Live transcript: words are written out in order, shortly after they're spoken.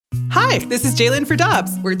Hi, this is Jalen for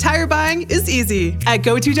Dobbs, where tire buying is easy. At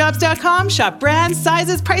GoToDobbs.com, shop brands,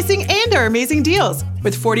 sizes, pricing, and our amazing deals.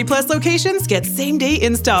 With 40-plus locations, get same-day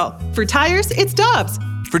install. For tires, it's Dobbs.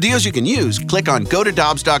 For deals you can use, click on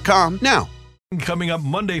GoToDobbs.com now. Coming up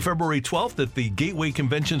Monday, February 12th at the Gateway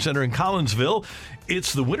Convention Center in Collinsville,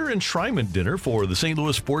 it's the Winter Enshrinement Dinner for the St.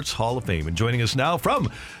 Louis Sports Hall of Fame. And joining us now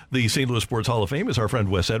from the St. Louis Sports Hall of Fame is our friend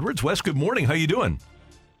Wes Edwards. Wes, good morning. How you doing?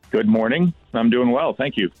 Good morning. I'm doing well.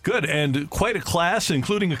 Thank you. Good. And quite a class,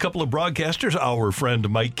 including a couple of broadcasters. Our friend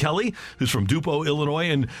Mike Kelly, who's from Dupo, Illinois,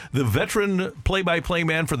 and the veteran play-by-play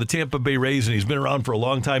man for the Tampa Bay Rays, and he's been around for a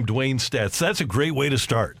long time, Dwayne Stats. That's a great way to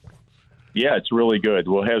start. Yeah, it's really good.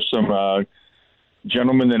 We'll have some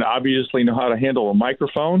gentlemen that obviously know how to handle a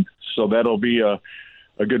microphone, so that'll be a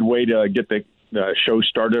good way to get the show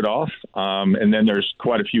started off. And then there's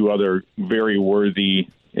quite a few other very worthy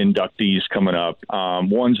inductees coming up.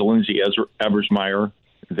 One's Lindsay Eversmeyer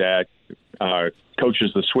that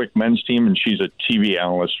coaches the Swick men's team, and she's a TV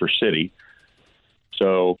analyst for City.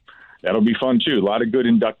 So that'll be fun, too. A lot of good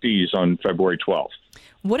inductees on February 12th.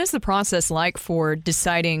 What is the process like for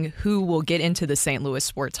deciding who will get into the St. Louis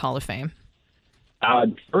Sports Hall of Fame?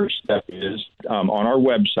 The first step is on our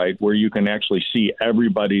website, where you can actually see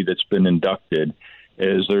everybody that's been inducted,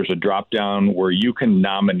 is there's a drop down where you can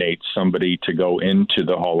nominate somebody to go into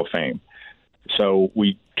the Hall of Fame. So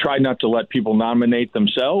we try not to let people nominate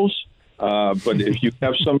themselves, but if you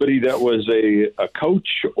have somebody that was a coach,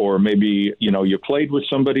 or maybe you played with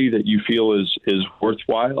somebody that you feel is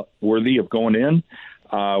worthy of going in,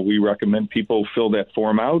 we recommend people fill that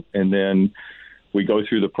form out, and then we go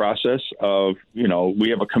through the process of, we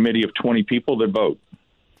have a committee of 20 people that vote.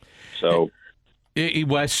 So,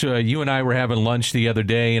 Wes, you and I were having lunch the other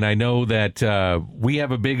day, and I know that we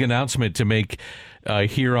have a big announcement to make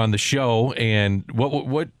here on the show. And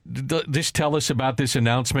what just tell us about this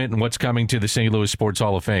announcement and what's coming to the St. Louis Sports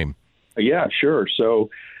Hall of Fame. Yeah, sure. So,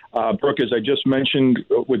 Brooke, as I just mentioned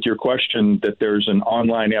with your question, that there's an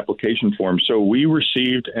online application form. So we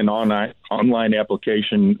received an online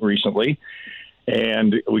application recently.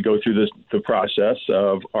 And we go through the process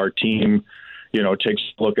of our team, takes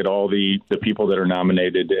a look at all the people that are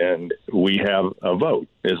nominated, and we have a vote,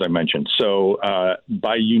 as I mentioned. So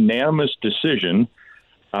by unanimous decision,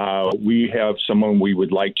 we have someone we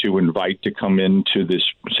would like to invite to come into this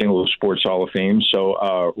St. Louis Sports Hall of Fame.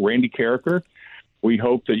 So Randy Carricker, we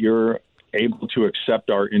hope that you're able to accept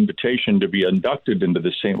our invitation to be inducted into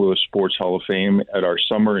the St. Louis Sports Hall of Fame at our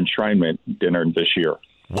summer enshrinement dinner this year.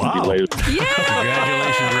 Wow.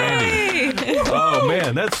 Congratulations, Randy. Oh,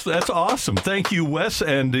 man, that's awesome. Thank you, Wes.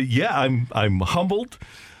 And I'm humbled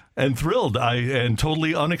and thrilled and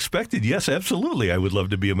totally unexpected. Yes, absolutely. I would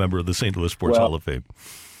love to be a member of the St. Louis Sports Hall of Fame.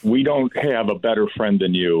 We don't have a better friend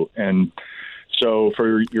than you. And so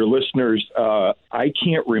for your listeners, I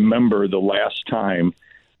can't remember the last time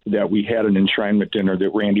that we had an enshrinement dinner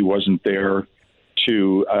that Randy wasn't there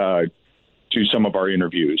to some of our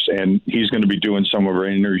interviews, and he's going to be doing some of our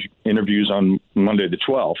interviews on Monday the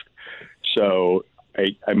 12th. So,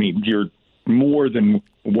 I mean, you're more than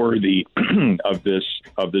worthy of this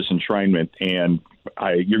enshrinement, and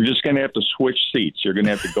you're just going to have to switch seats. You're going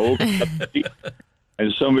to have to go over the seat,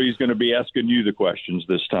 and somebody's going to be asking you the questions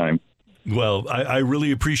this time. Well, I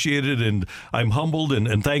really appreciate it, and I'm humbled,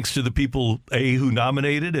 and thanks to the people, A, who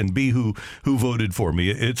nominated, and B, who voted for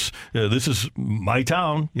me. It's this is my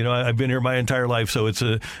town. I've been here my entire life, so it's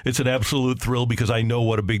an absolute thrill, because I know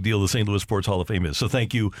what a big deal the St. Louis Sports Hall of Fame is. So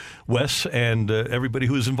thank you, Wes, and everybody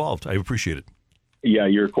who is involved. I appreciate it. Yeah,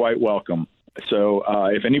 you're quite welcome. So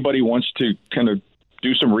if anybody wants to kind of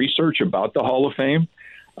do some research about the Hall of Fame,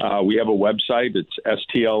 we have a website. It's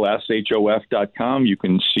stlshof.com. You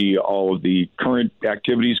can see all of the current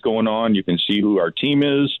activities going on. You can see who our team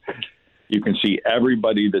is. You can see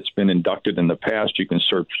everybody that's been inducted in the past. You can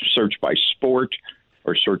search by sport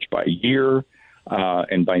or search by year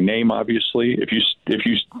and by name, obviously. If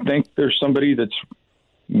you think there's somebody that's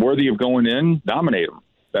worthy of going in, nominate them.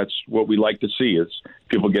 That's what we like to see, is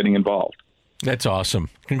people getting involved. That's awesome.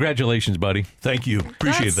 Congratulations, buddy. Thank you.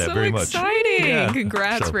 Appreciate that very much. That's so exciting. Yeah.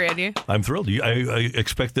 Congrats, Randy. I'm thrilled. I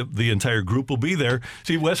expect that the entire group will be there.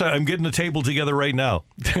 See, Wes, I'm getting a table together right now.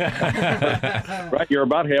 Right, you're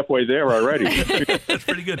about halfway there already. That's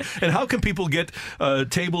pretty good. And how can people get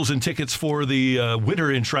tables and tickets for the Winter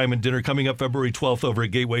Enshrinement Dinner coming up February 12th over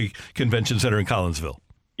at Gateway Convention Center in Collinsville?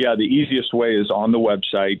 Yeah, the easiest way is on the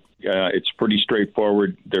website. It's pretty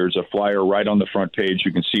straightforward. There's a flyer right on the front page.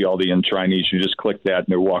 You can see all the enshrinees. You just click that, and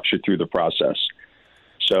it walks you through the process.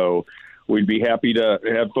 So we'd be happy to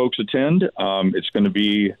have folks attend. It's going to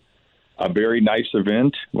be a very nice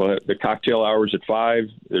event. Well, the cocktail hours at 5,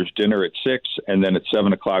 there's dinner at 6, and then at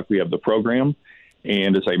 7 o'clock we have the program.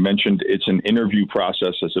 And as I mentioned, it's an interview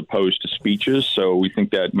process as opposed to speeches. So we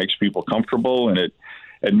think that makes people comfortable, and it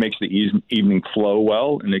makes the evening flow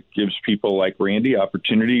well, and it gives people like Randy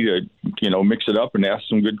opportunity to, mix it up and ask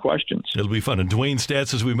some good questions. It'll be fun. And Dwayne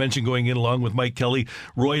Stats, as we mentioned, going in along with Mike Kelly,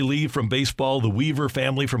 Roy Lee from baseball, the Weaver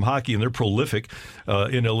family from hockey, and they're prolific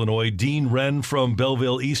in Illinois. Dean Wren from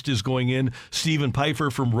Belleville East is going in. Stephen Pfeiffer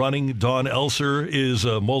from running. Dawn Elser is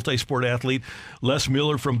a multi-sport athlete. Les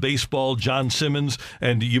Miller from baseball. John Simmons.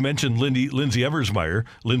 And you mentioned Lindsay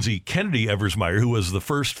Kennedy Eversmeyer, who was the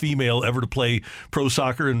first female ever to play pro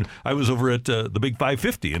soccer. And I was over at the Big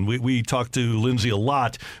 550, and we talked to Lindsay a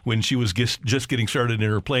lot when she was just getting started in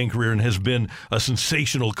her playing career, and has been a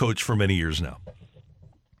sensational coach for many years now.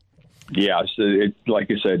 Yeah, so like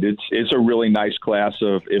I said, it's a really nice class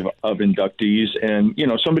of inductees, and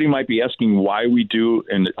somebody might be asking why we do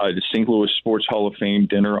the St. Louis Sports Hall of Fame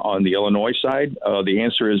dinner on the Illinois side. The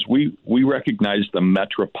answer is we recognize the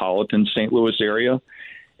metropolitan St. Louis area,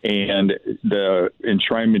 and the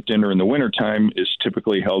enshrinement dinner in the wintertime is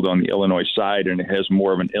typically held on the Illinois side, and it has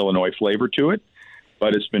more of an Illinois flavor to it.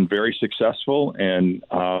 But it's been very successful, and,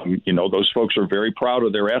 those folks are very proud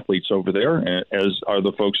of their athletes over there, as are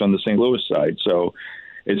the folks on the St. Louis side. So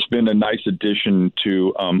it's been a nice addition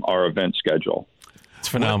to our event schedule. It's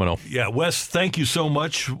phenomenal. Wes, thank you so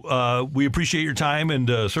much. We appreciate your time, and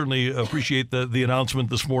certainly appreciate the announcement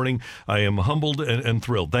this morning. I am humbled and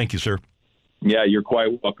thrilled. Thank you, sir. Yeah, you're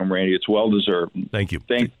quite welcome, Randy. It's well-deserved. Thank you.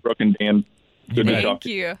 Thanks, Brooke and Dan. Good to talk. Thank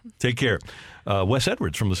you. Take care. Wes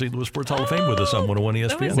Edwards from the St. Louis Sports Hall of Fame with us on 101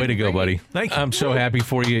 ESPN. Way to go, buddy. Thank you. I'm so happy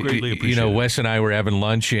for you. Greatly appreciate it. Wes and I were having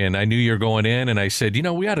lunch, and I knew you were going in, and I said,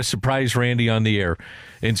 we ought to surprise Randy on the air.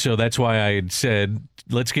 And so that's why I had said,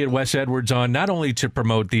 let's get Wes Edwards on, not only to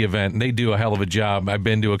promote the event, and they do a hell of a job. I've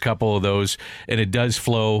been to a couple of those, and it does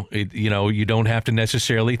flow. You don't have to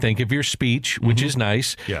necessarily think of your speech, which is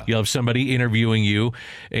nice. Yeah. You'll have somebody interviewing you,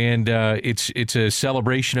 and it's a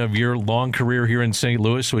celebration of your long career here in St.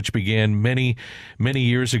 Louis, which began many, many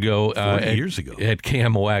years ago. 40 years ago. At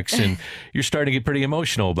KMOX, and you're starting to get pretty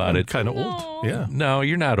emotional about it. Kind of old. Yeah. No,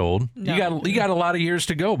 you're not old. No. You got a lot of years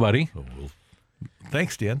to go, buddy. Oh, well,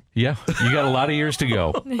 thanks, Dan. Yeah, you got a lot of years to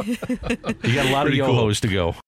go. You got a lot of Pretty cool. YOLOs to go.